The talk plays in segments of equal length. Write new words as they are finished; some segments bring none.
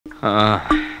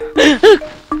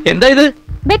എന്താ ഇത്?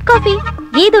 Bed coffee.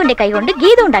 ഗീതുവിന്റെ കൈ കൊണ്ട്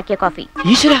ഗീതു ഉണ്ടാക്കിയ കോഫി.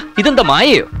 ഈശ്വര, ഇതെന്താ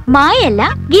മായയോ? മായല്ല,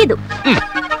 ഗീതു.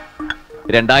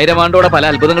 2000 ആണ്ടോടെ പല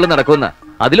അത്ഭുതങ്ങളും നടക്കുന്ന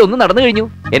അതിലൊന്നും നടന്നു കഴിഞ്ഞു.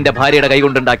 എന്റെ ഭാര്യയുടെ കൈ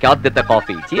കൊണ്ടുണ്ടാക്കിയ ആദ്യത്തെ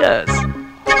കോഫി.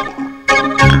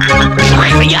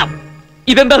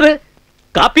 ഇതെന്താ?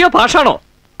 കാപ്പിയോ ഭാഷാണോ?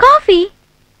 കോഫി.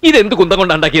 ഇതെന്ത് കുന്തം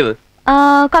കൊണ്ടുണ്ടാക്കിയത്?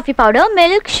 Coffee powder,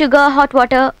 milk, sugar, hot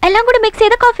water എല്ലാം കൂടി മിക്സ്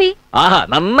ചെയ്ത കോഫി. ആഹാ,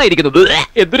 നന്നായിരിക്കുന്നു.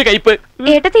 എന്തൊരു കയ്പ്.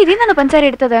 ഏട്ടത്തി ഇതിന്നാണ് പഞ്ചസാര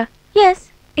എടുത്തത്? യെസ്.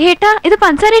 ഏട്ടാ, ഇത്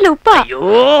പഞ്ചസാരയിലെ ഉപ്പാ.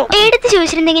 എടുത്ത്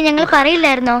ചോദിച്ചിരുന്നെങ്കിൽ ഞങ്ങൾ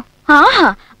പറയില്ലായിരുന്നോ? ആഹാ,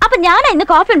 അപ്പൊ ഞാൻ ഇന്ന്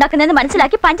കോഫി ഉണ്ടാക്കുന്നതെന്ന്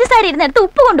മനസ്സിലാക്കി പഞ്ചസാര ഇരുന്നെടുത്ത്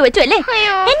ഉപ്പ് കൊണ്ടുവച്ചു അല്ലേ?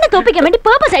 എന്നെ തോപ്പിക്കാൻ വേണ്ടി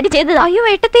പേർപ്പസ് ആയിട്ട് ചെയ്തത്. അയ്യോ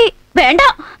ഏട്ടത്തി, വേണ്ട.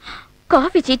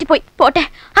 കോഫി ചീറ്റിപ്പോയി. പോട്ടെ,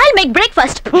 I'll make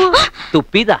breakfast.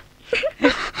 തുപ്പിതാ.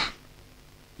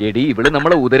 എടി, ഇവിടെ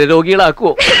നമ്മളെ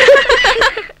ഉദരരോഗികളാക്കുവോ?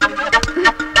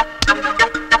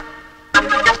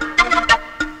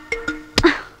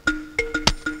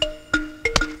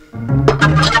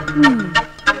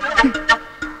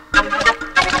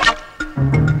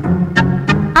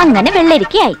 അങ്ങനെ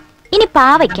വെള്ളരിക്കയായി. ഇനി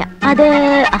പാവയ്ക്ക. അത്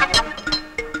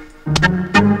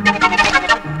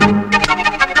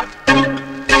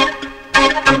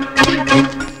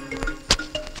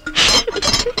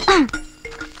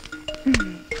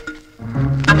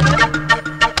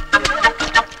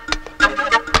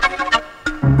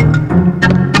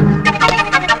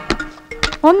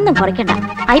ഒന്നും കുറയ്ക്കണ്ട.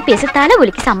 IPS തല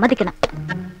കുലിക്ക് സമ്മതിക്കണം.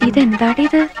 ഇതെന്താടി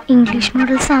ഇത്? ഇംഗ്ലീഷ്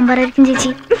മോഡൽ സാമ്പാറായിരിക്കും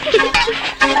ചേച്ചി.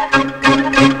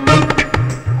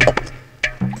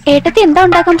 ഏട്ടത്തി എന്താ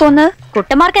ഉണ്ടാക്കാൻ പോകുന്നത്?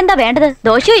 കുട്ടന്മാർക്ക് എന്താ വേണ്ടത്?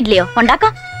 ദോശയോ ഇഡ്ലിയോ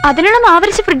ഉണ്ടാക്കാം. അതിനുള്ള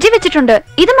മാവരിച്ച് ഫ്രിഡ്ജിൽ വെച്ചിട്ടുണ്ട്.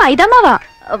 ഇത് മൈദാമാവാ.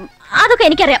 അതൊക്കെ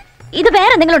എനിക്കറിയാം. ഇത്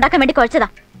വേറെ എന്തെങ്കിലും ഉണ്ടാക്കാൻ വേണ്ടി കുഴച്ചതാ.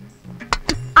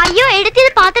 അയ്യോ എടുത്തി,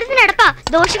 ഇത് പാത്രത്തിനടപ്പാ.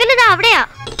 ദോശകല്ലിതാ അവിടെയാ.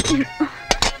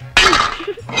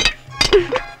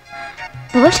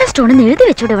 ദോശ സ്റ്റോണെന്ന് എഴുതി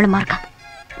വെച്ചോടെ ഇവളുമാർക്ക.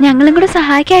 ഞങ്ങളും കൂടെ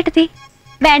സഹായിക്കാട്ടെത്തി.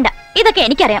 വേണ്ട, ഇതൊക്കെ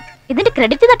എനിക്കറിയാം. ഇതിന്റെ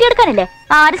ക്രെഡിറ്റ് തട്ടിയെടുക്കാനല്ലേ.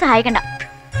 ആരും സഹായിക്കണ്ട.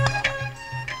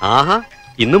 ആഹാ,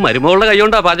 ഇന്ന് മരുമകളുടെ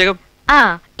കൈകൊണ്ടാ പാചകം.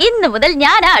 ഇന്ന് മുതൽ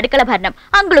ഞാൻ അടുക്കള ഭരണം.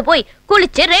 അങ്കിള് പോയി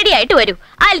കുളിച്ച് റെഡി ആയിട്ട് വരൂ.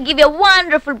 I'll give you a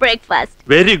wonderful breakfast.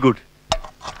 Very good.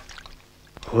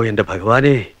 ഓ എന്റെ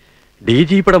ഭഗവാനെ,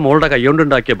 DGPയുടെ മോളുടെ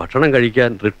കൈകൊണ്ടുണ്ടാക്കിയ ഭക്ഷണം കഴിക്കാൻ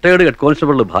റിട്ടയർഡ് ഹെഡ്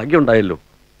കോൺസ്റ്റബിളിന് ഭാഗ്യം ഉണ്ടായല്ലോ.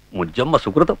 മുജ്ജമ്മ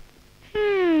സുകൃതം.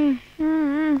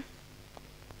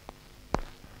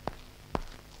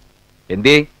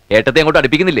 എന്തേ ഏട്ടത്തെ അങ്ങോട്ട്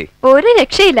അടുപ്പിക്കുന്നില്ലേ? ഒരു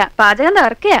രക്ഷയില്ല, പാചകം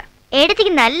തകർക്കയാ.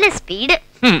 ഏട്ടത്തിക്ക് നല്ല സ്പീഡ്.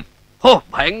 ഓ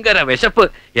ഭയങ്കര വിശപ്പ്.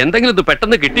 എന്തെങ്കിലും ഇത്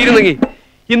പെട്ടെന്ന് കിട്ടിയിരുന്നെങ്കിൽ.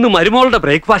 ഇന്ന് മരുമോളുടെ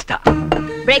ബ്രേക്ക്ഫാസ്റ്റാ.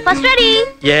 Breakfast ready.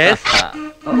 Yes.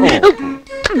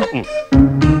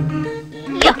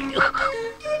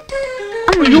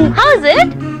 How is it?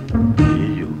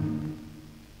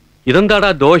 ഇതെന്താടാ,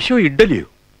 ദോശയോ ഇഡ്ഡലിയോ?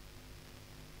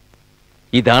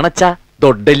 ഇതാണച്ചാ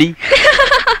ദൊഡ്ഡലി.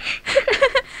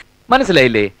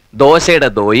 മനസ്സിലായില്ലേ? ദോശയുടെ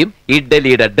ദോയും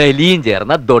ഇഡ്ഡലിയുടെ ഡലിയും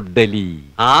ചേർന്ന ദൊഡ്ഡലി.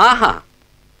 ആഹാ,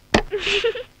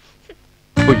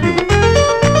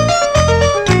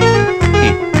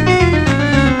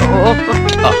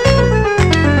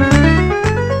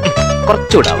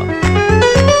 കുറച്ചുകൂടാവാം.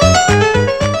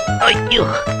 അയ്യോ,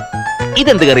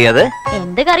 ഇതെന്ത് കറിയാത്?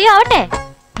 എന്ത് കറിയാവട്ടെ.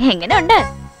 എങ്ങനെയുണ്ട്?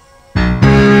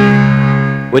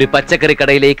 ഒരു പച്ചക്കറി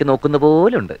കടയിലേക്ക് നോക്കുന്ന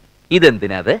പോലുണ്ട്.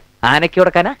 ഇതെന്തിനാത്? ആനയ്ക്ക്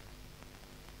കൊടുക്കാനാ?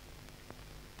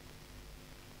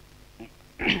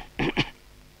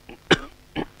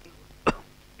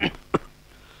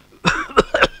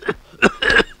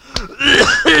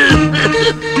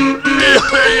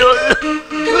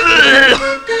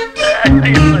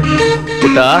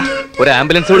 കുട്ടാ, ഒരു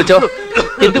ആംബുലൻസ് വിളിച്ചോ.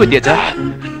 എന്ത് പറ്റിയച്ചാ?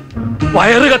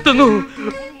 വയറ് കത്തുന്നു.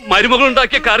 മരുമകൾ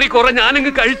ഉണ്ടാക്കിയ കറി കുറെ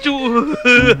ഞാനങ്ങ് കഴിച്ചു.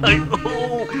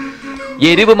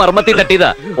 എരിവ് മർമ്മത്തിൽ തട്ടിയതാ.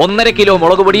 1.5 കിലോ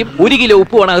മുളക് പൊടിയും 1 കിലോ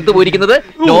ഉപ്പുമാണ് അകത്ത് പോയിരിക്കുന്നത്.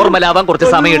 നോർമൽ ആവാൻ കുറച്ച്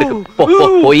സമയം എടുക്കും.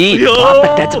 പോയി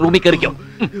റൂമിൽ കയറിക്കോ.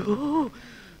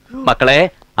 മക്കളെ,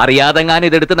 അറിയാതെങ്ങാൻ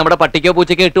ഇതെടുത്ത് നമ്മുടെ പട്ടിക്കോ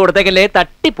പൂച്ചയ്ക്കോ ഇട്ട് കൊടുത്തേക്കല്ലേ,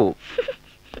 തട്ടിപ്പോവും.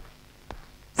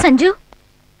 Sanju,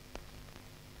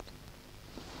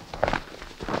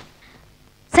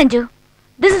 Sanju,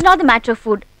 this is not the matter of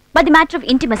food, but the matter of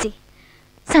intimacy.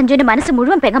 സഞ്ജുവിന്റെ മനസ്സ്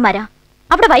മുഴുവൻ പെങ്ങന്മാരാ.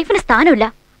 അവിടെ വൈഫിന് സ്ഥാനമില്ല.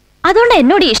 അതുകൊണ്ട്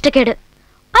എന്നോട് ഇഷ്ടക്കേട്.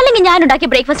 അല്ലെങ്കിൽ ഞാൻ ഉണ്ടാക്കിയ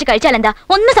ബ്രേക്ക്ഫാസ്റ്റ് കഴിച്ചാൽ എന്താ?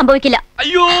 ഒന്നും സംഭവിക്കില്ല.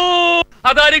 അയ്യോ,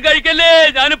 അതാരും കഴിക്കല്ലേ,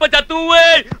 ഞാനിപ്പോ ചത്തുവേ.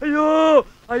 അയ്യോ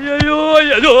അയ്യോ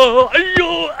അയ്യോ അയ്യോ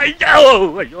അയ്യോ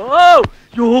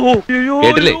അയ്യോ.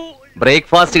 കേട്ടില്ലേ?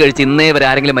 ബ്രേക്ക്ഫാസ്റ്റ് കഴിച്ച് ഇന്നേ വരെ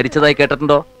ആരെങ്കിലും മരിച്ചതായി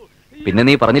കേട്ടിട്ടുണ്ടോ? പിന്നെ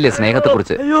നീ പറഞ്ഞില്ലേ സ്നേഹത്തെ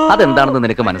കുറിച്ച്, അതെന്താണെന്ന്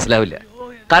നിനക്ക് മനസ്സിലാവില്ല.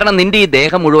 കാരണം നിന്റെ ഈ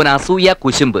ദേഹം മുഴുവൻ അസൂയ,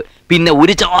 കുശുമ്പ്, പിന്നെ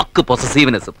ഒരു ചാക്ക്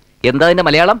പൊസസീവ്നെസ്സും. എന്താ അതിന്റെ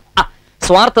മലയാളം?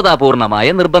 സ്വാർത്ഥതാപൂർണമായ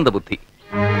നിർബന്ധ ബുദ്ധി.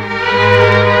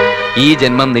 ഈ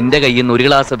ജന്മം നിന്റെ കയ്യിൽ നിന്ന് 1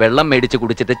 ഗ്ലാസ് വെള്ളം മേടിച്ച്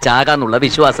കുടിച്ചിട്ട് ചാകാന്നുള്ള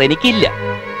വിശ്വാസം എനിക്കില്ല.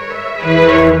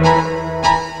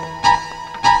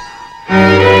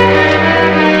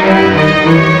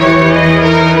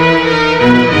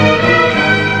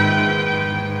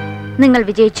 നിങ്ങൾ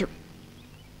വിജയിച്ചു.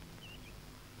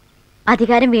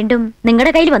 അധികാരം വീണ്ടും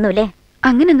നിങ്ങളുടെ കയ്യിൽ വന്നു അല്ലേ?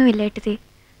 അങ്ങനൊന്നുമില്ല ഏട്ടത്തി.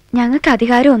 ഞങ്ങൾക്ക്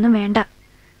അധികാരം ഒന്നും വേണ്ട.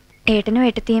 ഏട്ടനും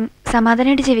ഏട്ടത്തിയും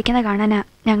സമാധാനമായിട്ട് ജീവിക്കുന്ന കാണാനാ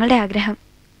ഞങ്ങളുടെ ആഗ്രഹം.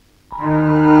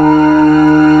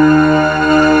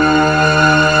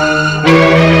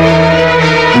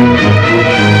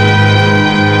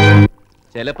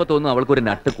 ചിലപ്പോ തോന്നുന്നു അവൾക്കൊരു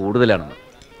നട്ട് കൂടുതലാണെന്ന്,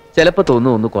 ചിലപ്പോ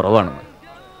തോന്നുന്നു ഒന്ന് കുറവാണെന്ന്.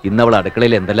 ഇന്ന് അവൾ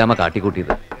അടുക്കളയിൽ എന്തെല്ലാമാ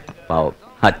കാട്ടിക്കൂട്ടിയത്. പാവം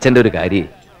അച്ഛന്റെ ഒരു കാര്യം.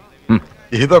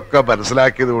 ഇതൊക്കെ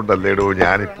മനസ്സിലാക്കിയത് കൊണ്ടല്ലേടോ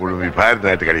ഞാനിപ്പോഴും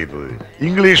വിഭാരനായിട്ട് കഴിയുന്നത്.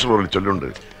 ഇംഗ്ലീഷിൽ ഒരു ചൊല്ലുണ്ട്,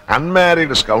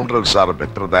 unmarried സ്കൗണ്ടറൽസ് R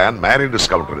better than married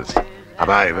സ്കൗണ്ടറൽസ്.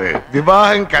 അതായത്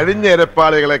വിവാഹം കഴിഞ്ഞ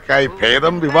ഇരപ്പാളികളെക്കായി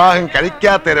ഭേദം വിവാഹം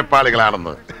കഴിക്കാത്ത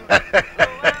ഇരപ്പാളികളാണെന്ന്.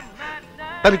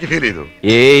 എനിക്ക് ഫീൽ ചെയ്തു.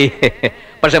 ഏയ്,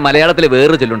 പക്ഷെ മലയാളത്തിൽ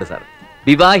വേറൊരു ചൊല്ലുണ്ട് സാർ.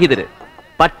 വിവാഹിതര്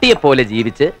പട്ടിയെ പോലെ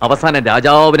ജീവിച്ച് അവസാനം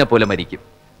രാജാവിനെ പോലെ മരിക്കും.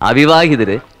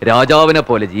 അവിവാഹിതര് രാജാവിനെ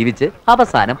പോലെ ജീവിച്ച്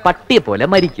അവസാനം പട്ടിയെ പോലെ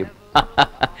മരിക്കും.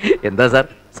 എന്താ സാർ,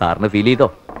 സാറിന് ഫീൽ ചെയ്തോ?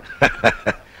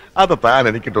 അത് താൻ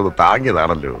എനിക്കിട്ടൊന്ന്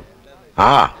താങ്ങിയതാണല്ലോ. ആ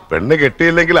പെണ്ണ്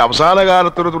കെട്ടിയില്ലെങ്കിൽ അവസാന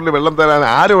കാലത്തൊരു തുള്ളി വെള്ളം തരാൻ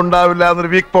ആരും ഉണ്ടാവില്ല എന്നൊരു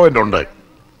വീക്ക് പോയിന്റ് ഉണ്ട്.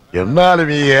 എന്നാലും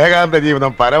ഈ ഏകാന്ത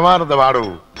ജീവിതം പരമാനന്ദമാടൂ.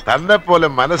 തന്നെ പോലെ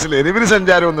മനസ്സിൽ എരിവിന്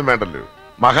സഞ്ചാരമൊന്നും വേണ്ടല്ലോ.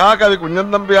 മഹാകവി കുഞ്ഞൻ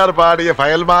നമ്പ്യാർ പാടിയ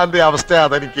ഫയൽമാന്റെ അവസ്ഥ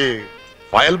അതെനിക്ക്.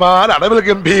 ഫയൽമാൻ അടവിൽ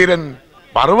ഗംഭീരൻ,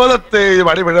 പർവ്വതത്തെയും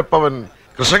അടിവിഴപ്പവൻ,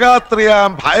 കൃഷകാത്രിയാം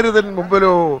ഭാരതൻ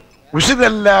മുമ്പിലോ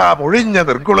ഉഷിതെല്ലാം ഒഴിഞ്ഞ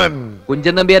നിർഗുണൻ.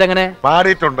 കുഞ്ചൻ നമ്പ്യാർ അങ്ങനെ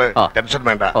പാടിയിട്ടുണ്ട്. ടെൻഷൻ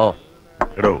വേണ്ട.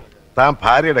 എടോ, താൻ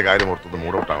ഭാര്യയുടെ കാര്യം ഓർത്തൊന്ന്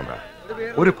മൂടൗട്ടാവണ്ട.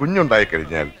 ഒരു കുഞ്ഞുണ്ടായി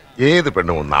കഴിഞ്ഞാൽ ഏത്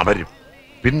പെണ്ണും ഒന്ന് അമരും.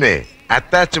 പിന്നെ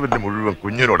അറ്റാച്ച്മെന്റ് മുഴുവൻ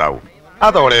കുഞ്ഞിനോടാവും.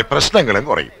 അതോടെ പ്രശ്നങ്ങളും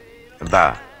കുറയും. എന്താ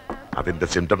അതിന്റെ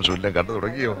സിംറ്റംസ് എല്ലാം കണ്ടു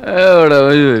തുടങ്ങിയോ?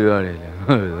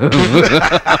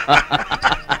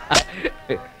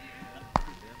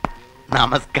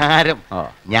 നമസ്കാരം.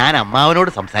 ഞാൻ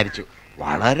അമ്മാവനോട് സംസാരിച്ചു.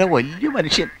 വളരെ വലിയ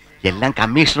മനുഷ്യൻ. എല്ലാം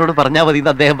കമ്മീഷണറോട് പറഞ്ഞാൽ മതി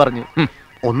എന്ന് അദ്ദേഹം പറഞ്ഞു.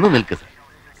 ഒന്ന് നിൽക്ക് സാർ.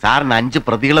 സാറിന് 5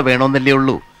 പ്രതികളെ വേണമെന്നല്ലേ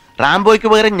ഉള്ളൂ. റാംബോയ്ക്ക്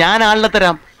പകരം ഞാൻ ആളിനെ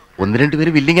തരാം. 1-2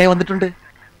 പേര് വില്ലിങ്ങായി വന്നിട്ടുണ്ട്.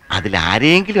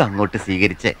 അതിലാരെങ്കിലും അങ്ങോട്ട്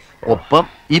സ്വീകരിച്ച് ഒപ്പം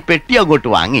ഈ പെട്ടി അങ്ങോട്ട്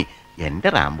വാങ്ങി എന്റെ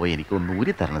റാംബോ എനിക്ക് ഒന്ന്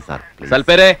ഊരി തരണം സാർ.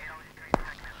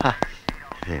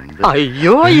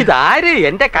 അയ്യോ, ഇതാര്?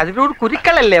 എന്റെ കതിരൂർ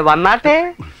കുരുക്കളല്ലേ? വന്നാട്ടെ,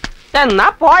 എന്നാ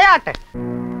പോയാട്ടെ.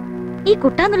 ഈ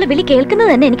കുട്ടാന്നുള്ള വിളി കേൾക്കുന്നത്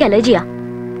തന്നെ എനിക്ക് അലർജിയാ.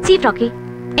 സി ഫ്രോക്കി,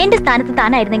 എന്റെ സ്ഥാനത്ത്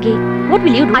താനായിരുന്നെങ്കിൽ what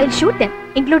will you do? I'll shoot them,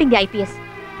 including the IPS.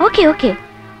 Okay, okay.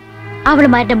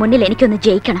 അവളുമാരുടെ മുന്നിൽ എനിക്കൊന്ന്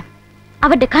ജയിക്കണം.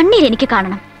 അവരുടെ കണ്ണീർ എനിക്ക്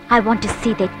കാണണം. I want to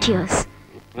see their tears.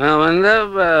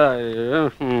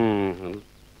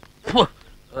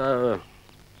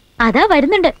 അതാ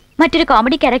വരുന്നുണ്ട് മറ്റൊരു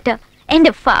കോമഡി ക്യാരക്ടർ,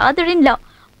 എന്റെ ഫാദർ ഇൻ ലോ.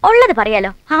 ഉള്ളത്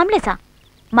പറയാലോ, ഹാംലെസാ.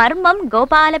 മർമ്മം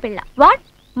ഗോപാലപിള്ള. വാട്ട്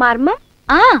മർമ്മം?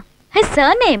 ആ, his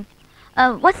surname.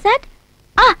 What's that?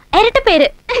 ആ, ഇരട്ട പേര്.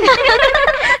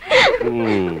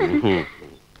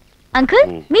 Uncle,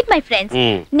 meet my friends.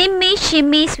 Nimmi,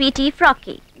 Shimmy, sweety,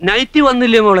 ഫ്രോക്കി. Nightie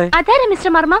വന്നില്ലേ മോളെ? അതാരാ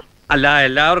മിസ്റ്റർ മർമ്മം? അല്ല,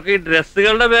 എല്ലാവർക്കും ഈ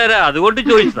ഡ്രസ്സുകളുടെ പേരാ, അതുകൊണ്ട്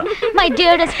ചോദിച്ചതാ. My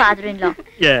dearest father in law.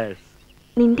 Yes.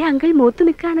 നിന്റെ അങ്കിൾ മൂത്ത്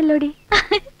നിൽക്കാണല്ലോടി.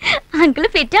 അങ്കിൾ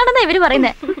ഫിറ്റ് ആണെന്നാ ഇവര്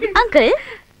പറയുന്നത്. അങ്കിൾ,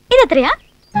 ഇതെത്രയാ?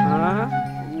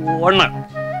 1.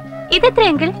 ഇതെത്ര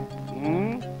അങ്കിൾ?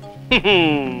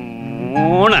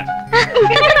 3.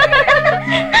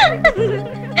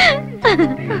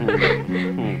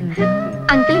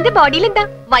 അങ്കിളിന്റെ ബോഡിയിൽ എന്താ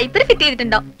വൈപ്പർ ഫിറ്റ്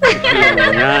ചെയ്തിട്ടുണ്ടോ?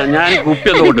 ഞാൻ കുപ്പി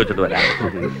ഒന്ന് കൊണ്ടുവച്ചിട്ട് വരാം.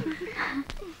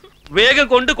 വേഗം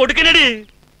കൊണ്ട് കൊടുക്കണടി.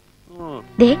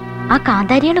 ദേ, ആ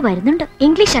കാന്താരിയാണ് വരുന്നുണ്ട്.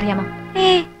 ഇംഗ്ലീഷ് അറിയാമോ?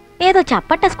 ഏതോ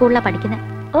ചപ്പട്ട സ്കൂളിലാ പഠിക്കുന്നത്.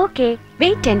 Okay,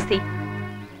 wait and see.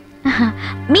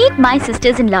 Meet my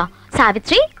sisters-in-law,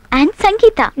 Savitri and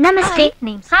Sangeeta. Namaste.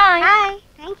 Names. Hi. Hi.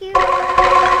 Thank you.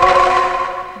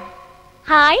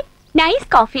 Hi. Nice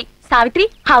coffee. Savitri,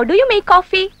 how do you make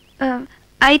coffee?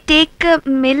 I take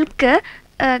milk,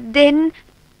 then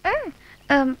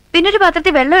പിന്നൊരു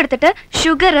പാത്രത്തിൽ വെള്ളം എടുത്തിട്ട്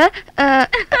sugar.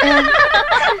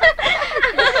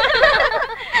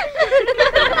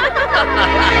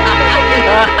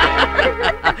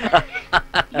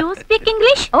 You speak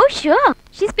English? Oh sure.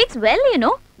 She speaks well, you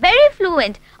know. Very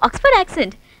fluent. Oxford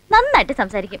accent. നന്നായിട്ട്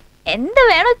സംസാരിക്കും. എന്ത്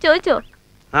വേണോ ചോദിച്ചോ.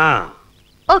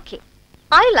 Okay.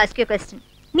 I'll ask you a question.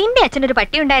 നിന്റെ അച്ഛനൊരു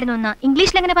പട്ടി ഉണ്ടായിരുന്നു എന്ന്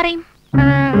ഇംഗ്ലീഷിൽ എങ്ങനെ പറയും?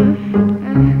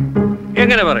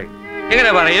 എങ്ങനെ പറയും?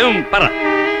 എങ്ങനെ പറയും? പറ.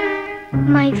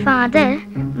 My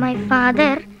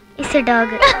father is a dog.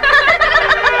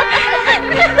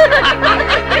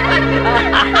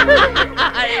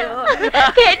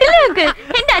 കേട്ടില്ലേ അങ്കിൾ?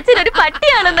 എന്റെ അച്ഛൻ ഒരു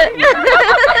പട്ടിയാണെന്ന്.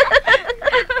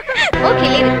 Okay,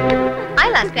 leave it.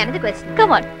 I'll ask you another question.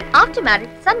 Come on. After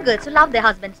marriage, some girls will love their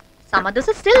husbands. Some others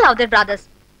will still love their brothers.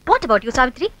 What about you,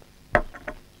 Savitri?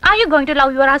 Are you going to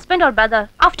love your husband or brother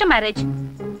after marriage?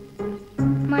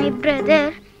 My brother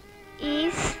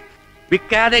is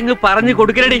വിൽക്കാതെ പറഞ്ഞു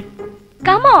കൊടുക്കലടി.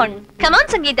 Come on,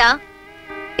 Sangeeta.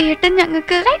 ഏട്ടൻ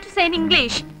ഞങ്ങൾക്ക് Try to say in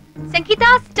English. Sangeeta,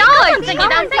 start.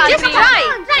 Sangeeta, just try.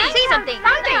 Say something.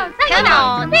 Come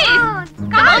on, please.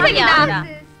 Come on, Sangeeta.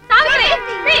 Savitri,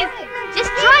 please.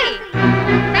 Just try.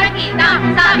 Sangeeta,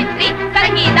 Savitri,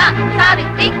 Sangeeta,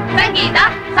 Savitri, Sangeeta,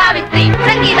 Savitri,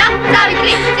 Sangeeta,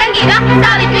 Savitri, Sangeeta,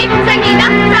 Savitri, Sangeeta,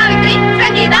 Savitri,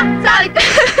 Sangeeta, Savitri.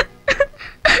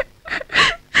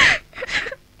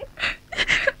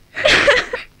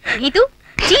 Geetu,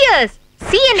 cheers.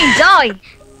 See and enjoy.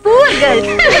 Poor girls.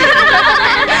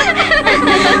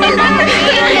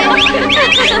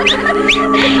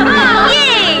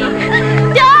 Yay!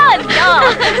 Done!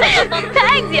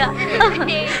 Thanks, yeah.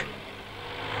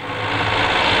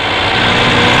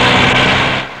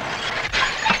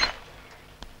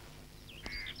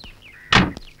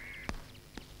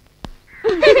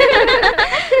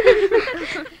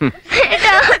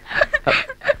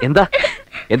 എന്താ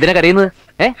എന്തിനാ കരയുന്നത്?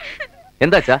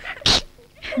 എന്താ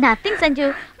nothing Sanju.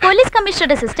 Police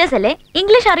കമ്മീഷണറുടെ sisters അല്ലേ,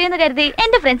 English അറിയുന്ന കരുതി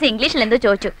എന്റെ friends ഇംഗ്ലീഷിൽ എന്തോ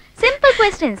ചോദിച്ചു. Simple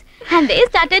questions and they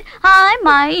started I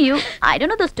my U. I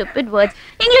don't know the stupid words.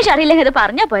 English അറിയില്ലെങ്കിൽ അത്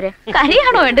പറഞ്ഞാ പോരെ?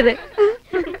 കരയാണോ വേണ്ടത്?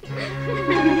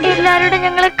 എല്ലാവരോടും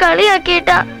ഞങ്ങളെ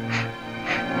കളിയാക്കിയിട്ടാ.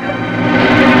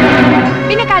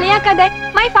 പിന്നെ കളിയാക്കാതെ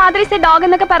my father is A dog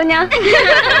എന്നൊക്കെ പറഞ്ഞ.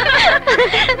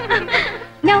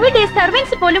 Nowadays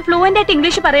servants പോലും ഫ്ലുവന്റ് ആയിട്ട്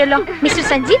ഇംഗ്ലീഷ് പറയല്ലോ. Mister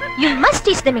Sanji, you must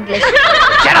teach them English.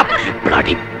 Shut up,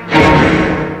 bloody.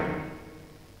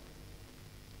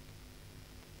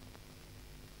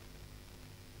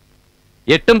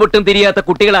 എട്ടും പൊട്ടും തിരിയാത്ത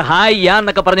കുട്ടികളെ ഹായ് യാ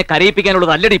എന്നൊക്കെ പറഞ്ഞ്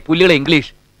കരയിപ്പിക്കാനുള്ളത് അല്ലടി പുല്ലുകളെ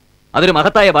ഇംഗ്ലീഷ്. അതൊരു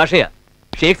മഹത്തായ ഭാഷയാ.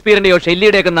 ഷേക്സ്പിയറിന്റെയോ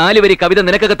ഷെല്ലിയുടെയൊക്കെ 4 വരി കവിത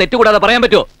നിനക്കൊക്കെ തെറ്റുകൂടാതെ പറയാൻ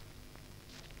പറ്റുമോ?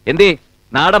 എന്തേ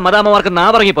നാടൻ മദാമ്മമാർക്ക്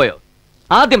നാവറങ്ങിപ്പോയോ?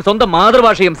 ആദ്യം സ്വന്തം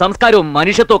മാതൃഭാഷയും സംസ്കാരവും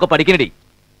മനുഷ്യത്വം ഒക്കെ പഠിക്കണടി.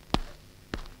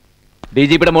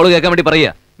 DGPയുടെ മോള് കേൾക്കാൻ വേണ്ടി പറയാ,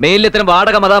 മേലിലെത്തരം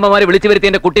വാടക മദാമ്മമാരെ വിളിച്ചു വരുത്തി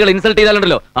എന്റെ കുട്ടികളെ ഇൻസൾട്ട്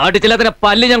ചെയ്താലുണ്ടല്ലോ ആട്ടിച്ചില്ലാത്തതിനെ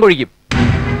പല്ല് ഞാൻ കൊഴിക്കും.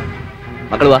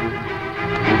 മക്കൾ വാ.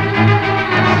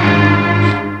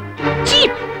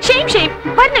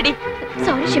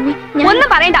 ഒന്നും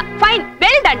പറയണ്ട. Fine,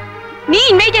 well done. നീ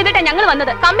ഇൻവൈറ്റ് ചെയ്തിട്ടാ ഞങ്ങൾ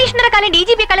വന്നത്. കമ്മീഷണറെക്കാളും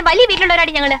DGPയെക്കാളും വലിയ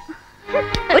വീട്ടിലുള്ളവരാണ് ഞങ്ങള്.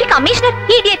 ഒരു കമ്മീഷണർ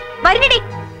വരുന്നടി.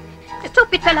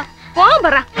 പോവാൻ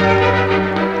പറ.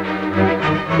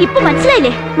 ഇപ്പൊ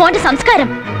മനസ്സിലായില്ലേ മോന്റെ സംസ്കാരം?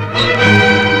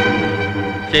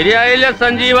 ശരിയായില്ല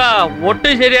സഞ്ജീവ,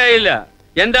 ഒട്ടും ശരിയായില്ല.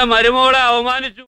 എന്റെ മരുമകളെ അവമാനിച്ചു.